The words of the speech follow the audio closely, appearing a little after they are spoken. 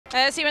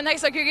Simen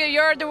Hegstad,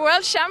 you're the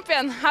world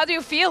champion. How do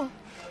you feel?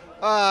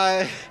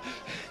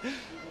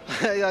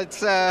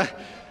 It's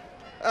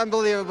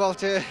unbelievable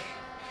to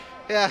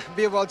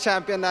be a world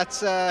champion.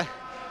 That's a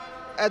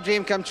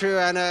dream come true,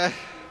 and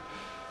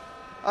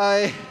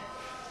I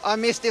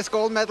missed this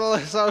gold medal,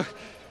 so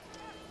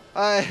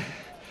I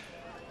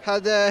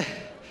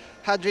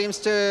had dreams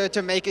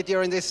to make it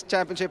during this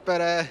championship,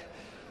 but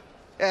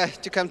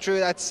to come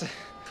true,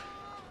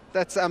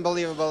 that's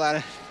unbelievable.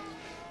 And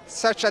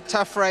such a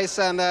tough race,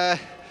 and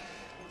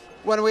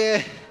when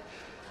we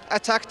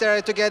attacked there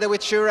together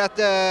with Sjur at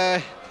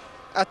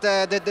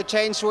the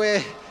change,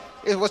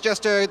 it was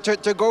just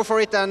to go for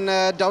it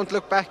and don't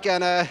look back.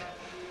 And I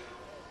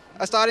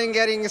started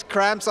getting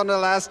cramps on the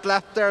last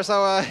lap there,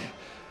 so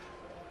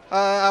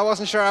I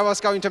wasn't sure I was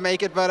going to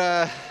make it,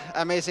 but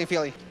amazing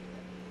feeling.